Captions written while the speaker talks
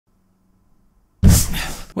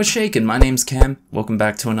What's shaking? My name's Cam. Welcome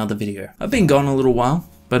back to another video. I've been gone a little while,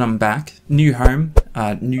 but I'm back. New home,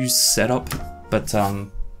 new setup, but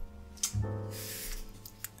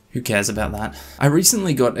who cares about that? I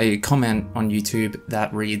recently got a comment on YouTube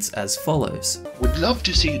that reads as follows. Would love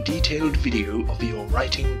to see a detailed video of your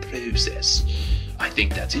writing process. I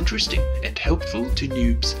think that's interesting and helpful to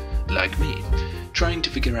noobs like me, trying to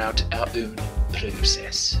figure out our own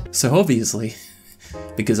process. So obviously,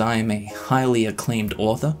 because I am a highly acclaimed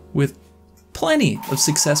author with plenty of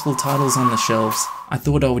successful titles on the shelves, I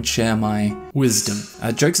thought I would share my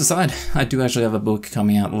wisdom. Jokes aside, I do actually have a book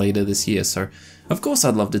coming out later this year, so of course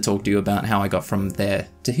I'd love to talk to you about how I got from there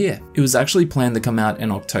to here. It was actually planned to come out in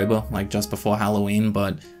October, like just before Halloween,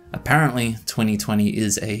 but apparently 2020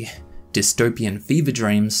 is a dystopian fever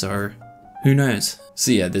dream, so who knows? So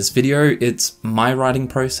yeah, this video, it's my writing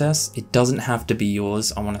process. It doesn't have to be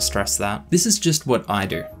yours, I want to stress that. This is just what I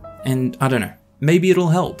do, and I don't know, maybe it'll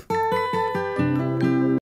help.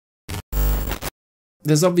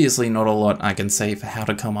 There's obviously not a lot I can say for how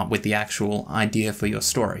to come up with the actual idea for your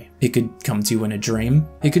story. It could come to you in a dream.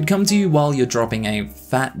 It could come to you while you're dropping a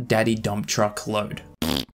fat daddy dump truck load.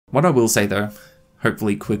 What I will say though,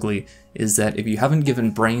 hopefully quickly, is that if you haven't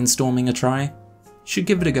given brainstorming a try, you should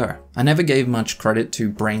give it a go. I never gave much credit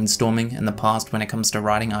to brainstorming in the past when it comes to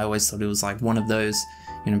writing. I always thought it was like one of those,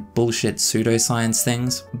 you know, bullshit pseudoscience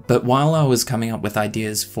things. But while I was coming up with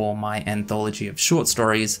ideas for my anthology of short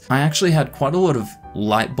stories, I actually had quite a lot of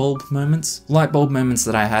light bulb moments. Light bulb moments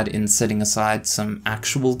that I had in setting aside some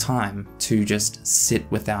actual time to just sit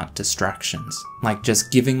without distractions. Like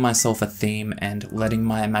just giving myself a theme and letting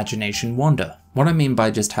my imagination wander. What I mean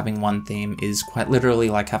by just having one theme is quite literally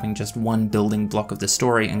like having just one building block of the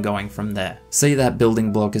story and going from there. Say that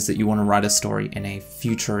building block is that you want to write a story in a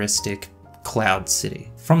futuristic cloud city.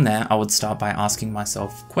 From there, I would start by asking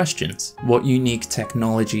myself questions. What unique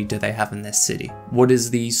technology do they have in this city? What is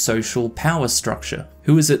the social power structure?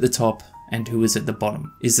 Who is at the top and who is at the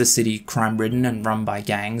bottom? Is the city crime-ridden and run by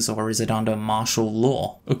gangs, or is it under martial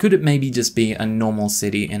law? Or could it maybe just be a normal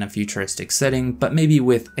city in a futuristic setting, but maybe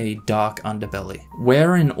with a dark underbelly?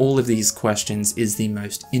 Where in all of these questions is the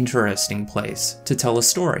most interesting place to tell a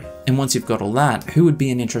story? And once you've got all that, who would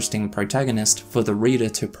be an interesting protagonist for the reader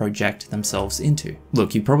to project themselves into?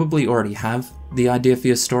 Look, you probably already have the idea for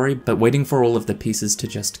your story, but waiting for all of the pieces to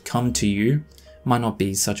just come to you might not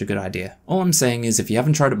be such a good idea. All I'm saying is, if you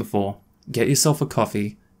haven't tried it before, get yourself a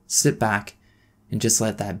coffee, sit back, and just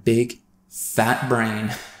let that big, fat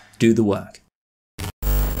brain do the work.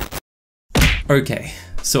 Okay,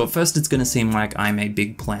 so at first it's gonna seem like I'm a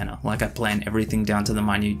big planner, like I plan everything down to the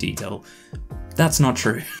minute detail. That's not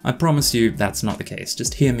true. I promise you that's not the case,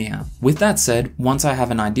 just hear me out. With that said, once I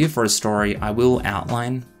have an idea for a story, I will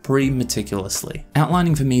outline pretty meticulously.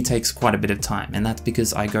 Outlining for me takes quite a bit of time, and that's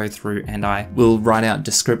because I go through and I will write out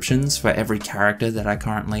descriptions for every character that I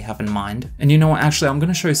currently have in mind. And you know what, actually I'm going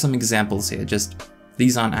to show some examples here.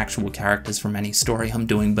 These aren't actual characters from any story I'm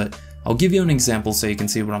doing, but I'll give you an example so you can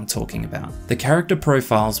see what I'm talking about. The character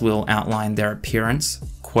profiles will outline their appearance,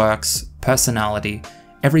 quirks, personality,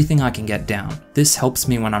 everything I can get down. This helps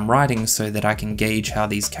me when I'm writing so that I can gauge how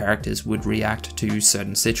these characters would react to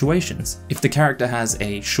certain situations. If the character has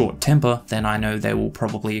a short temper, then I know they will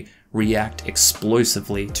probably react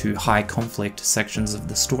explosively to high conflict sections of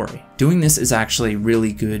the story. Doing this is actually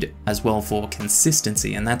really good as well for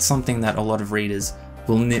consistency, and that's something that a lot of readers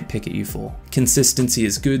will nitpick at you for. Consistency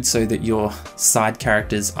is good so that your side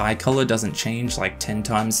character's eye color doesn't change like 10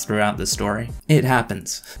 times throughout the story. It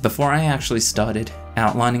happens. Before I actually started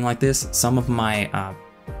outlining like this, some of my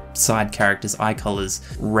side characters' eye colors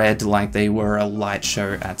read like they were a light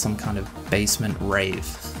show at some kind of basement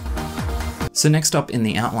rave. So next up in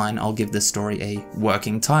the outline, I'll give the story a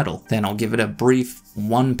working title. Then I'll give it a brief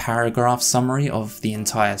 1-paragraph summary of the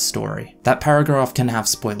entire story. That paragraph can have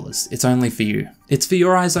spoilers. It's only for you. It's for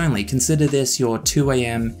your eyes only. Consider this your 2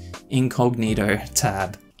 AM incognito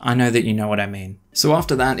tab. I know that you know what I mean. So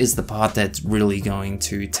after that is the part that's really going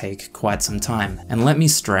to take quite some time. And let me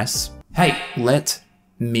stress, hey, let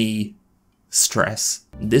me stress,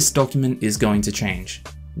 this document is going to change.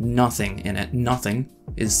 Nothing in it, nothing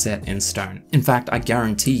is set in stone. In fact, I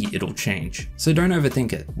guarantee it'll change. So don't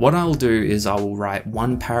overthink it. What I'll do is I will write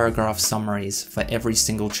 1-paragraph summaries for every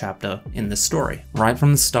single chapter in the story, right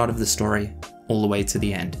from the start of the story all the way to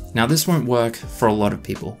the end. Now this won't work for a lot of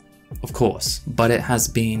people, of course, but it has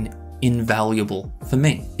been invaluable for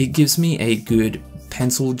me. It gives me a good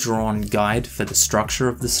pencil-drawn guide for the structure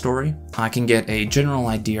of the story. I can get a general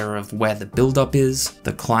idea of where the build-up is,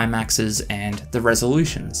 the climaxes, and the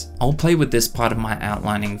resolutions. I'll play with this part of my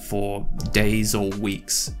outlining for days or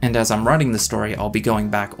weeks, and as I'm writing the story, I'll be going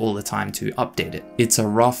back all the time to update it. It's a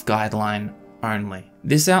rough guideline only.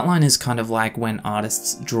 This outline is kind of like when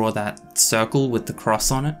artists draw that circle with the cross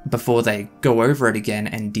on it before they go over it again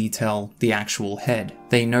and detail the actual head.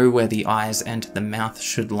 They know where the eyes and the mouth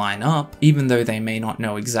should line up, even though they may not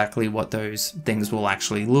know exactly what those things will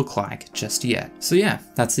actually look like just yet. So yeah,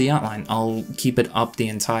 that's the outline. I'll keep it up the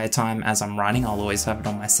entire time as I'm writing. I'll always have it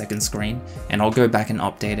on my second screen, and I'll go back and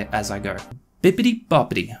update it as I go. Bippity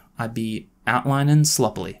boppity, I be outlining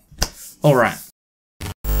sloppily. Alright.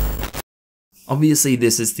 Obviously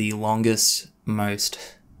this is the longest, most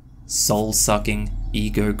soul-sucking,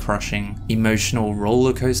 ego-crushing, emotional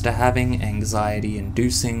rollercoaster having,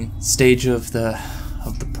 anxiety-inducing stage of the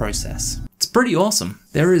process. It's pretty awesome.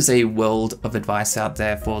 There is a world of advice out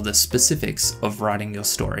there for the specifics of writing your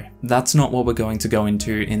story. That's not what we're going to go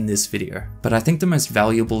into in this video, but I think the most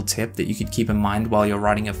valuable tip that you could keep in mind while you're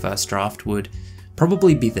writing a first draft would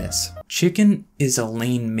probably be this. Chicken is a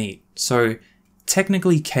lean meat, so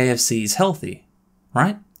technically KFC is healthy,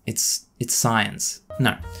 right? It's science.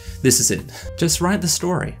 No, this is it. Just write the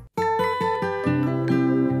story.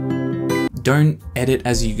 Don't edit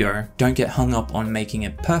as you go. Don't get hung up on making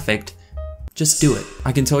it perfect. Just do it.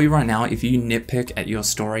 I can tell you right now, if you nitpick at your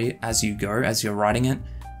story as you go, as you're writing it,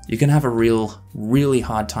 you're gonna have a really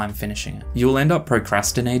hard time finishing it. You'll end up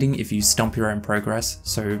procrastinating if you stump your own progress,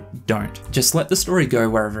 so don't. Just let the story go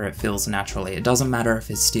wherever it feels naturally. It doesn't matter if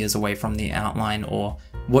it steers away from the outline or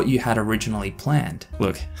what you had originally planned.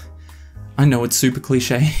 Look, I know it's super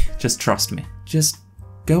cliche, just trust me. Just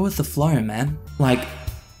go with the flow, man. Like,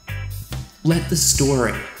 let the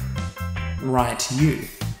story write you.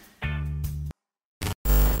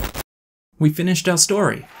 We finished our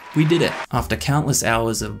story. We did it. After countless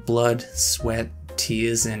hours of blood, sweat,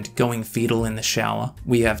 tears, and going fetal in the shower,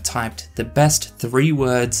 we have typed the best 3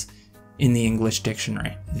 words in the English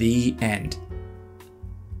dictionary. The end.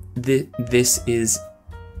 This is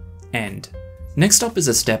end. Next up is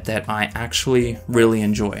a step that I actually really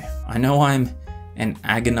enjoy. I know I'm an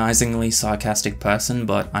agonizingly sarcastic person,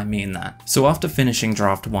 but I mean that. So after finishing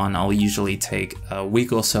draft 1, I'll usually take a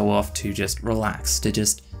week or so off to just relax, to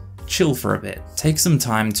just chill for a bit. Take some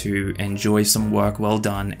time to enjoy some work well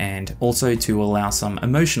done, and also to allow some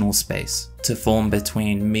emotional space to form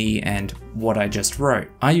between me and what I just wrote.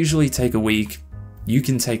 I usually take a week. You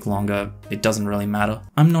can take longer, it doesn't really matter.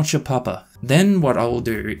 I'm not your papa. Then what I will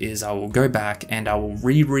do is I will go back and I will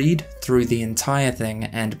reread through the entire thing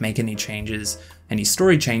and make any changes, any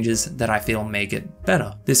story changes that I feel make it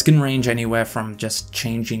better. This can range anywhere from just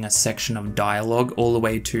changing a section of dialogue all the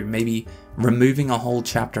way to maybe removing a whole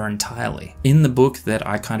chapter entirely. In the book that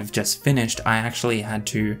I kind of just finished, I actually had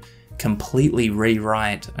to completely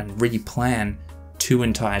rewrite and replan 2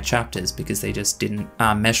 entire chapters because they just didn't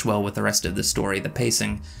mesh well with the rest of the story. The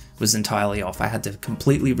pacing was entirely off. I had to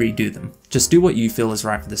completely redo them. Just do what you feel is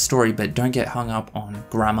right for the story, but don't get hung up on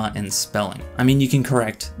grammar and spelling. I mean, you can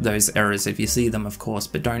correct those errors if you see them, of course,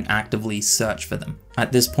 but don't actively search for them.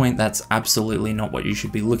 At this point, that's absolutely not what you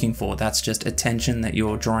should be looking for. That's just attention that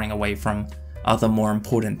you're drawing away from other more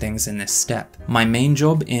important things in this step. My main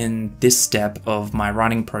job in this step of my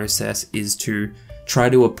writing process is to try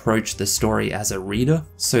to approach the story as a reader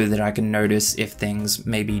so that I can notice if things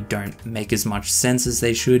maybe don't make as much sense as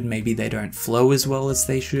they should, maybe they don't flow as well as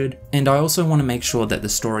they should. And I also want to make sure that the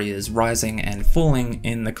story is rising and falling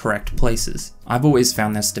in the correct places. I've always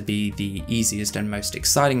found this to be the easiest and most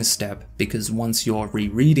exciting step because once you're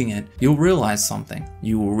rereading it, you'll realize something.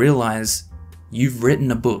 You will realize you've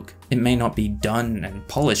written a book. It may not be done and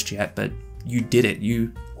polished yet, but you did it.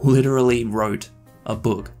 You literally wrote a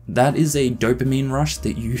book. That is a dopamine rush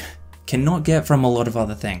that you cannot get from a lot of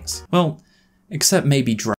other things. Well, except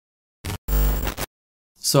maybe draft.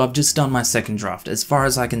 So I've just done my second draft. As far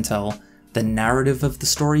as I can tell, the narrative of the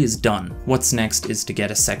story is done. What's next is to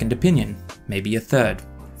get a second opinion, maybe a third,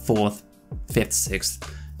 fourth, fifth, sixth,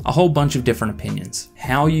 a whole bunch of different opinions.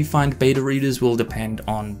 How you find beta readers will depend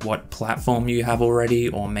on what platform you have already,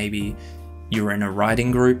 or maybe you're in a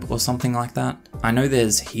writing group or something like that. I know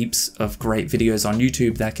there's heaps of great videos on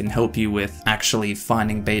YouTube that can help you with actually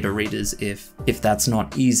finding beta readers if that's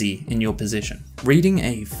not easy in your position. Reading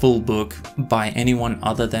a full book by anyone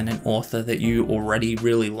other than an author that you already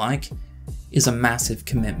really like is a massive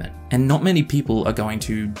commitment, and not many people are going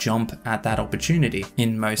to jump at that opportunity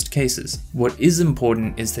in most cases. What is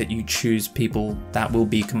important is that you choose people that will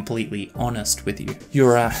be completely honest with you.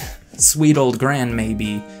 Your Sweet old Gran may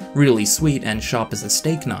be really sweet and sharp as a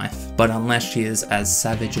steak knife, but unless she is as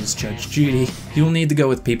savage as Judge Judy, you'll need to go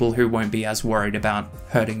with people who won't be as worried about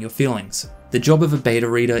hurting your feelings. The job of a beta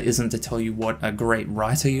reader isn't to tell you what a great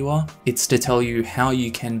writer you are, it's to tell you how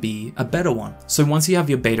you can be a better one. So once you have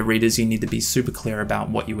your beta readers, you need to be super clear about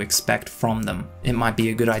what you expect from them. It might be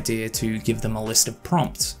a good idea to give them a list of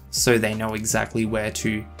prompts, so they know exactly where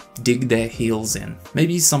to dig their heels in.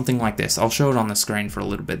 Maybe something like this. I'll show it on the screen for a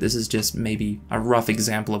little bit. This is just maybe a rough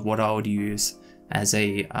example of what I would use as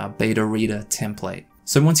a beta reader template.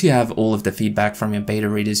 So once you have all of the feedback from your beta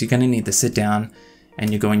readers, you're going to need to sit down and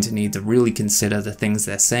you're going to need to really consider the things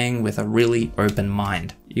they're saying with a really open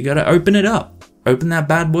mind. You gotta open it up. Open that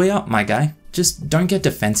bad boy up, my guy. Just don't get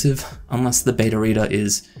defensive unless the beta reader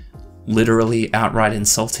is literally outright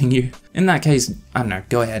insulting you. In that case, I don't know,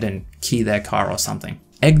 go ahead and key their car or something.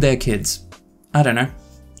 Egg their kids. I don't know.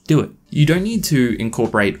 Do it. You don't need to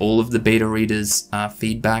incorporate all of the beta readers'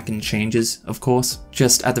 feedback and changes, of course.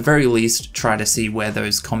 Just at the very least, try to see where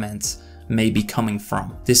those comments may be coming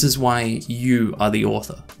from. This is why you are the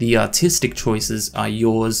author. The artistic choices are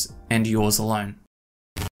yours and yours alone.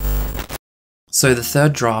 So the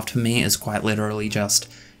third draft for me is quite literally just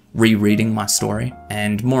rereading my story,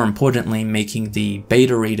 and more importantly, making the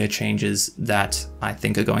beta reader changes that I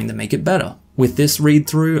think are going to make it better. With this read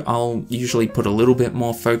through, I'll usually put a little bit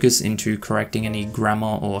more focus into correcting any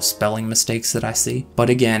grammar or spelling mistakes that I see. But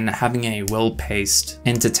again, having a well-paced,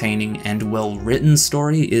 entertaining, and well-written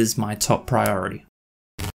story is my top priority.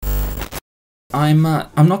 I'm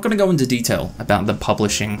not going to go into detail about the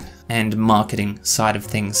publishing and marketing side of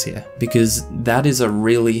things here, because that is a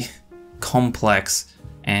really complex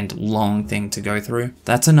and long thing to go through.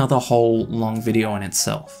 That's another whole long video in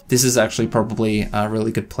itself. This is actually probably a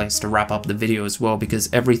really good place to wrap up the video as well, because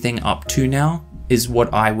everything up to now is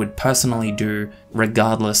what I would personally do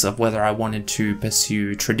regardless of whether I wanted to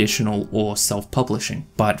pursue traditional or self-publishing.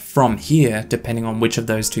 But from here, depending on which of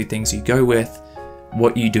those two things you go with,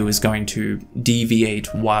 what you do is going to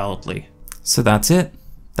deviate wildly. So that's it.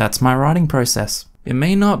 That's my writing process. It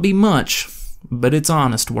may not be much, but it's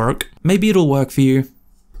honest work. Maybe it'll work for you.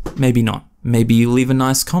 Maybe not. Maybe you leave a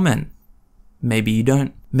nice comment. Maybe you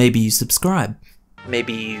don't. Maybe you subscribe.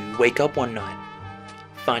 Maybe you wake up one night,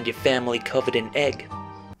 find your family covered in egg.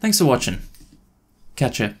 Thanks for watching.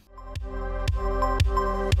 Catch ya.